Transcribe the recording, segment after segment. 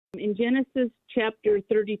in Genesis chapter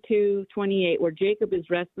 32:28, where Jacob is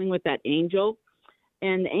wrestling with that angel,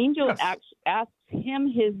 and the angel asks him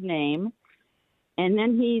his name, and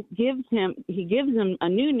then he gives him a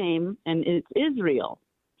new name, and it's Israel.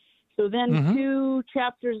 So then 2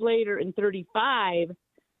 chapters later in 35,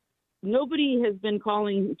 nobody has been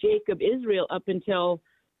calling Jacob Israel up until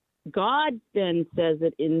God then says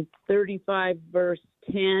it in 35 verse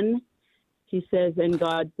 10. He says, and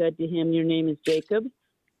God said to him, your name is Jacob.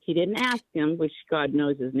 He didn't ask him, which God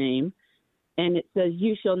knows his name. And it says,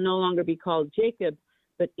 you shall no longer be called Jacob,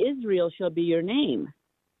 but Israel shall be your name.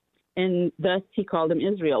 And thus he called him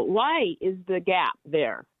Israel. Why is the gap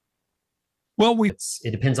there? Well,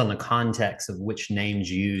 it depends on the context of which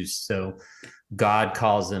names used. So God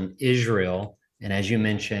calls him Israel. And as you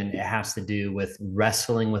mentioned, it has to do with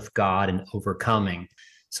wrestling with God and overcoming.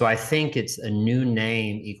 So I think it's a new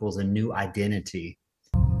name equals a new identity.